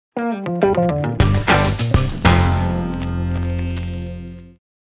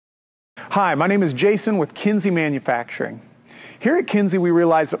Hi, my name is Jason with Kinze Manufacturing. Here at Kinze, we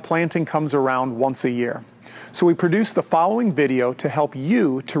realize that planting comes around once a year. So we produced the following video to help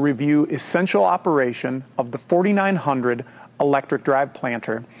you to review essential operation of the 4900 electric drive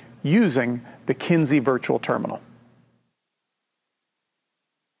planter using the Kinze virtual terminal.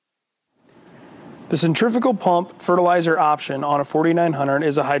 The centrifugal pump fertilizer option on a 4900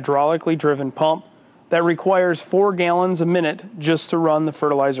 is a hydraulically driven pump that requires 4 gallons a minute just to run the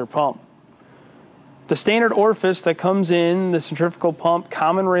fertilizer pump. The standard orifice that comes in the centrifugal pump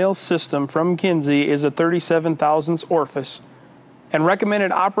common rail system from Kinze is a 37 thousandths orifice, and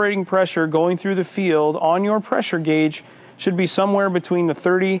recommended operating pressure going through the field on your pressure gauge should be somewhere between the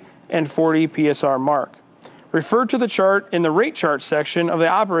 30 and 40 PSR mark. Refer to the chart in the rate chart section of the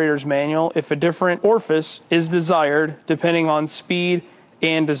operator's manual if a different orifice is desired depending on speed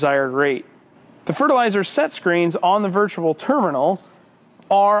and desired rate. The fertilizer set screens on the virtual terminal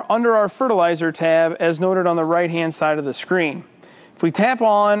are under our fertilizer tab as noted on the right hand side of the screen. If we tap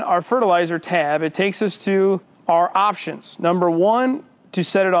on our fertilizer tab, it takes us to our options. Number 1, to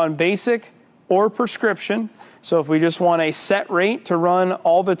set it on basic or prescription. So if we just want a set rate to run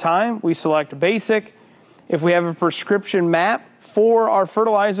all the time, we select basic. If we have a prescription map for our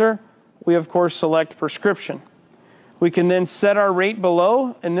fertilizer, we of course select prescription. We can then set our rate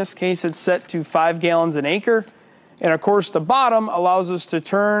below. In this case, it's set to 5 gallons an acre. And of course, the bottom allows us to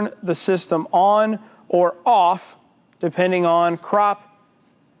turn the system on or off depending on crop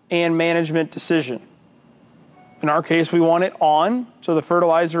and management decision. In our case, we want it on, so the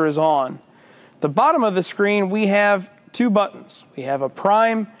fertilizer is on. The bottom of the screen, we have 2 buttons. We have a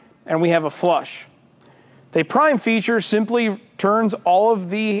prime and we have a flush. The prime feature simply turns all of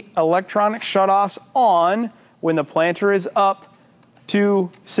the electronic shutoffs on when the planter is up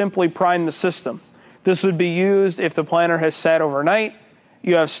to simply prime the system. This would be used if the planter has sat overnight,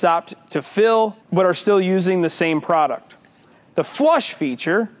 you have stopped to fill, but are still using the same product. The flush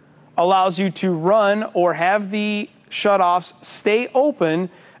feature allows you to run or have the shutoffs stay open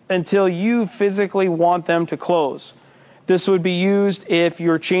until you physically want them to close. This would be used if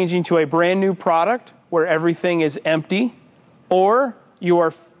you're changing to a brand new product where everything is empty, or you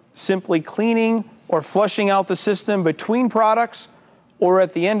are simply cleaning or flushing out the system between products, or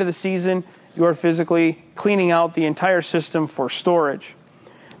at the end of the season, you are physically cleaning out the entire system for storage.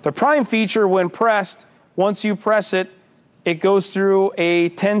 The prime feature, when pressed, once you press it, it goes through a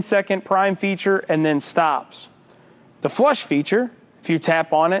 10-second prime feature and then stops. The flush feature, if you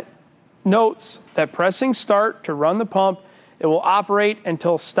tap on it, notes that pressing start to run the pump, it will operate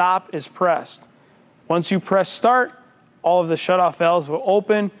until stop is pressed. Once you press start, all of the shutoff valves will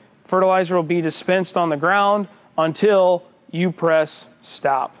open, fertilizer will be dispensed on the ground until you press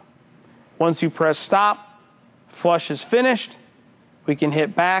stop. Once you press stop, flush is finished, we can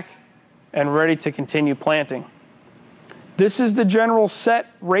hit back and ready to continue planting. This is the general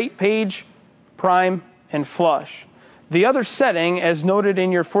set rate page, prime and flush. The other setting, as noted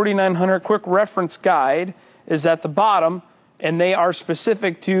in your 4900 quick reference guide, is at the bottom, and they are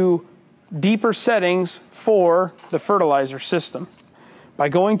specific to deeper settings for the fertilizer system. By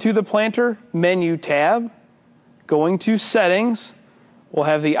going to the planter menu tab, going to settings, we'll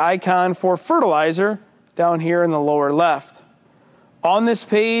have the icon for fertilizer down here in the lower left. On this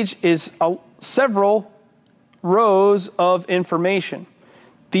page is several rows of information.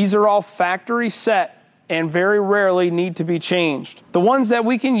 These are all factory set and very rarely need to be changed. The ones that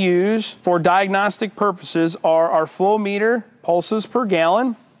we can use for diagnostic purposes are our flow meter, pulses per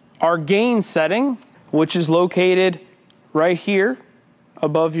gallon, our gain setting, which is located right here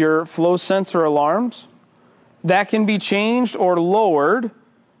above your flow sensor alarms. That can be changed or lowered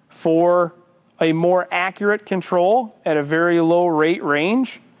for a more accurate control at a very low rate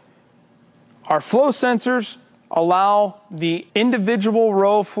range. Our flow sensors allow the individual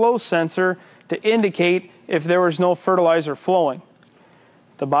row flow sensor to indicate if there was no fertilizer flowing.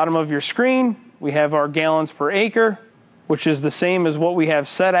 At the bottom of your screen, we have our gallons per acre, which is the same as what we have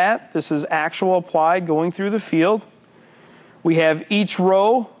set at. This is actual applied going through the field. We have each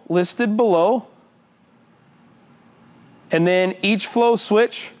row listed below, and then each flow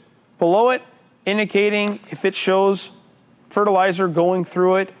switch below it indicating if it shows fertilizer going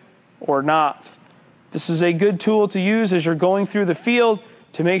through it or not. This is a good tool to use as you're going through the field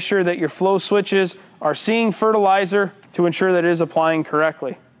to make sure that your flow switches are seeing fertilizer to ensure that it is applying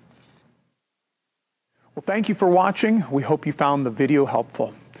correctly. Well, thank you for watching. We hope you found the video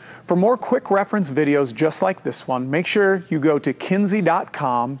helpful. For more quick reference videos just like this one, make sure you go to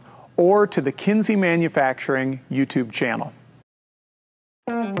kinze.com or to the Kinze Manufacturing YouTube channel.